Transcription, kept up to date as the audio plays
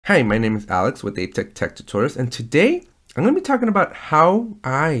Hi, my name is Alex with Tech Tutorials, and today I'm going to be talking about how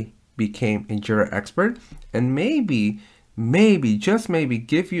I became a Jira expert and just maybe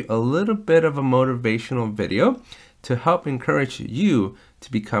give you a little bit of a motivational video to help encourage you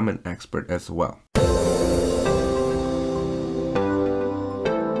to become an expert as well.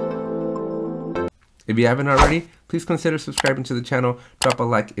 If you haven't already, please consider subscribing to the channel, drop a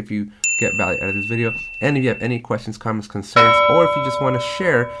like if you get value out of this video, and if you have any questions, comments, concerns, or if you just want to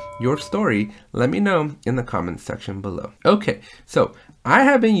share your story, let me know in the comments section below. Okay, so I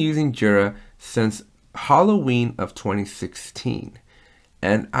have been using Jira since Halloween of 2016,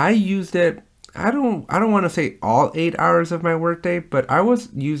 and I used it, I don't want to say all 8 hours of my workday, but I was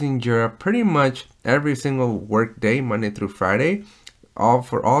using Jira pretty much every single workday, Monday through Friday,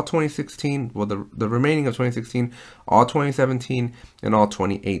 for all 2016, well, the remaining of 2016, all 2017, and all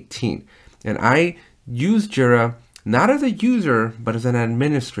 2018. And I used Jira not as a user, but as an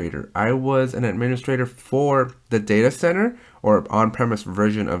administrator. I was an administrator for the data center or on-premise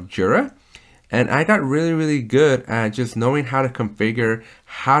version of Jira. And I got really good at just knowing how to configure,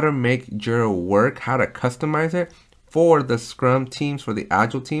 how to make Jira work, how to customize it for the Scrum teams, for the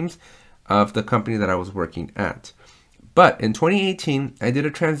Agile teams of the company that I was working at. But in 2018, I did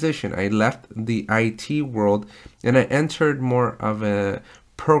a transition. I left the IT world and I entered more of a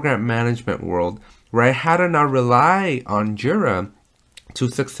program management world where I had to now rely on Jira to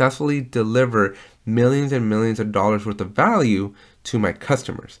successfully deliver millions and millions of dollars worth of value to my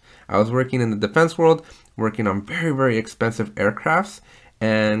customers. I was working in the defense world, working on very expensive aircrafts,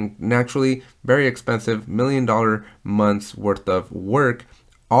 and naturally very expensive $1 million months worth of work,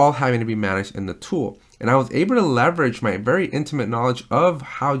 all having to be managed in the tool. And I was able to leverage my very intimate knowledge of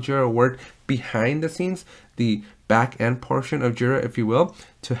how Jira worked behind the scenes, the back end portion of Jira, if you will,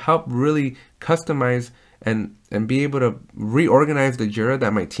 to help really customize and be able to reorganize the Jira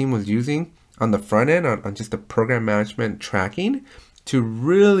that my team was using on the front end, on just the program management tracking, to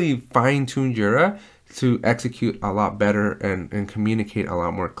really fine tune Jira to execute a lot better and communicate a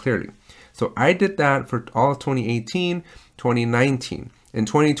lot more clearly. So I did that for all of 2018, 2019. In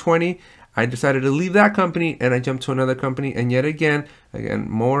 2020, I decided to leave that company and I jumped to another company, and yet again,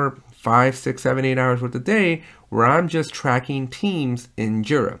 more 5, 6, 7, 8 hours worth a day where I'm just tracking teams in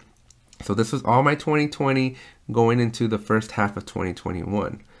Jira. So this was all my 2020 going into the first half of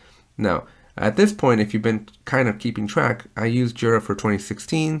 2021. Now, at this point, if you've been kind of keeping track, I used Jira for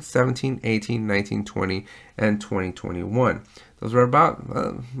 2016, 17, 18, 19, 20, and 2021. Those were about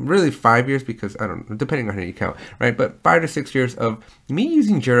really 5 years, because I don't know, depending on how you count, right? But 5 to 6 years of me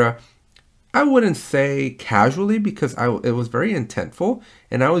using Jira. I wouldn't say casually, because it was very intentful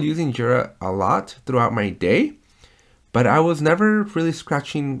and I was using Jira a lot throughout my day, but I was never really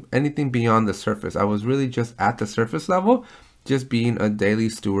scratching anything beyond the surface. I was really just at the surface level, just being a daily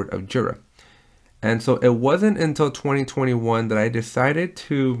steward of Jira. And so it wasn't until 2021 that I decided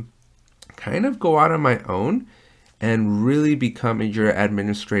to kind of go out on my own and really become a Jira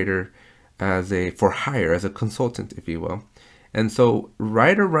administrator for hire, as a consultant, if you will. And so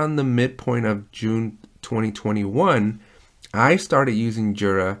right around the midpoint of June 2021, I started using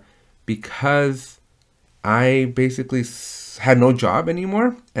Jira because I basically had no job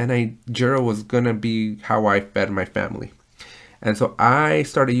anymore, and Jira was gonna be how I fed my family. And so I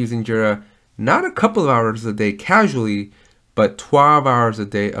started using Jira not a couple of hours a day casually, but 12 hours a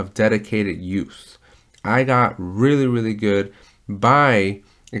day of dedicated use. I got really good by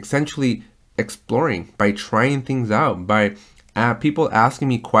essentially exploring, by trying things out, by people asking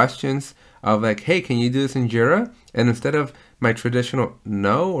me questions of like, hey, can you do this in Jira? And instead of my traditional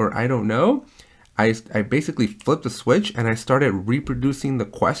no or I don't know, I basically flipped the switch and I started reproducing the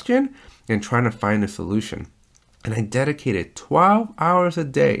question and trying to find a solution. And I dedicated 12 hours a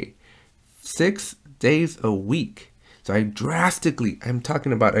day, 6 days a week. So I'm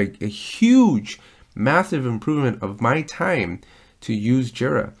talking about a huge, massive improvement of my time to use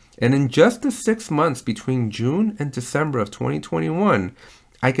Jira. And in just the 6 months between June and December of 2021,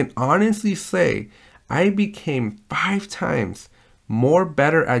 I can honestly say I became 5 times more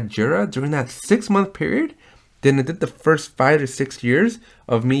better at Jira during that 6-month period than I did the first 5 to 6 years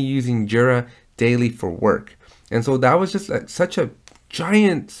of me using Jira daily for work. And so that was just such a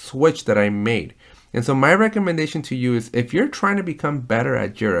giant switch that I made. And so my recommendation to you is, if you're trying to become better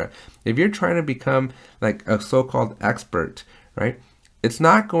at Jira, if you're trying to become like a so-called expert, right? It's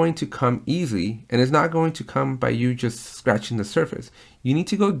not going to come easy, and it's not going to come by you just scratching the surface. You need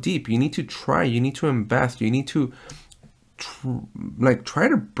to go deep. You need to try. You need to invest. You need to try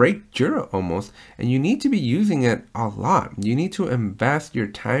to break Jira almost, and you need to be using it a lot. You need to invest your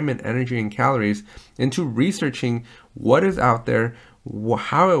time and energy and calories into researching what is out there,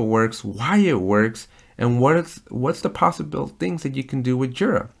 how it works, why it works, and what's the possible things that you can do with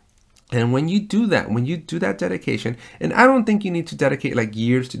Jira. And when you do that dedication, and I don't think you need to dedicate like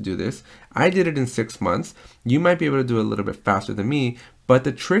years to do this. I did it in 6 months. You might be able to do it a little bit faster than me, but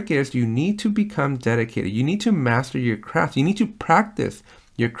the trick is you need to become dedicated. You need to master your craft. You need to practice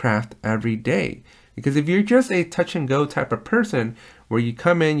your craft every day. Because if you're just a touch and go type of person where you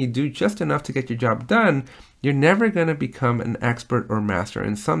come in, you do just enough to get your job done, you're never going to become an expert or master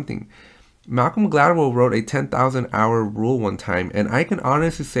in something. Malcolm Gladwell wrote a 10,000 hour rule one time, and I can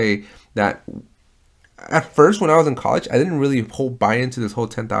honestly say that at first when I was in college, I didn't really buy into this whole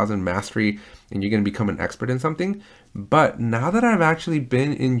 10,000 mastery and you're going to become an expert in something. But now that I've actually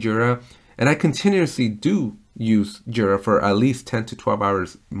been in Jira, and I continuously do use Jira for at least 10 to 12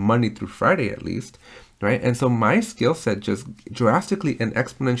 hours Monday through Friday at least, right? And so my skill set just drastically and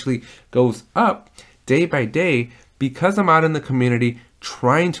exponentially goes up day by day because I'm out in the community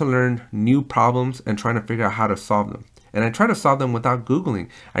trying to learn new problems and trying to figure out how to solve them. And I try to solve them without Googling.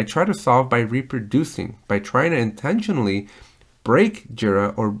 I try to solve by reproducing, by trying to intentionally break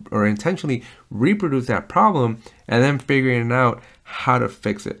Jira or intentionally reproduce that problem and then figuring out how to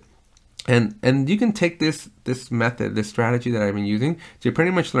fix it. And you can take this method, this strategy that I've been using to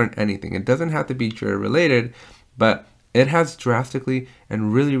pretty much learn anything. It doesn't have to be Jira related, but it has drastically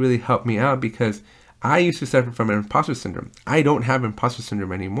and really helped me out because I used to suffer from imposter syndrome. I don't have imposter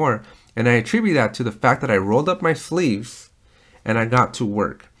syndrome anymore. And I attribute that to the fact that I rolled up my sleeves and I got to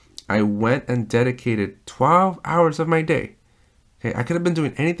work. I went and dedicated 12 hours of my day. Okay, I could have been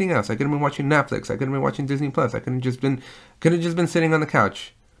doing anything else. I could have been watching Netflix. I could have been watching Disney Plus. I could have just been sitting on the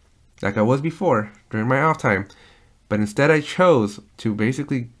couch like I was before during my off time. But instead I chose to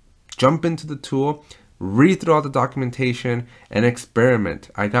basically jump into the tool, read through all the documentation, and experiment.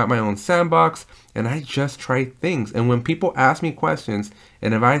 I got my own sandbox and I just tried things. And when people ask me questions,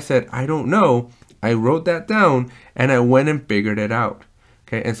 and if I said, I don't know, I wrote that down and I went and figured it out.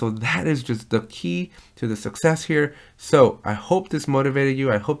 Okay, and so that is just the key to the success here. So I hope this motivated you.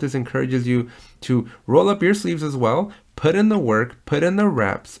 I hope this encourages you to roll up your sleeves as well, put in the work, put in the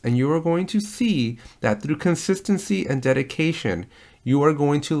reps, and you are going to see that through consistency and dedication, you are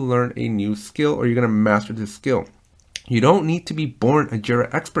going to learn a new skill, or you're going to master this skill. You don't need to be born a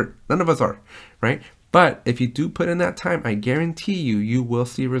Jira expert. None of us are, right? But if you do put in that time, I guarantee you, you will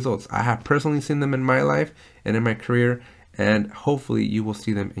see results. I have personally seen them in my life and in my career, and hopefully you will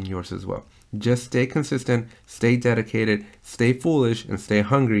see them in yours as well. Just stay consistent, stay dedicated, stay foolish, and stay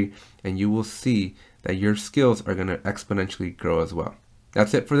hungry, and you will see that your skills are going to exponentially grow as well.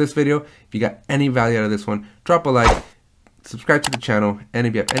 That's it for this video. If you got any value out of this one, drop a like, subscribe to the channel, and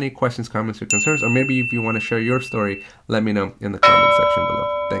if you have any questions, comments, or concerns, or maybe if you want to share your story, let me know in the comment section below.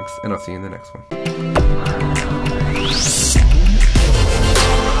 Thanks, and I'll see you in the next one.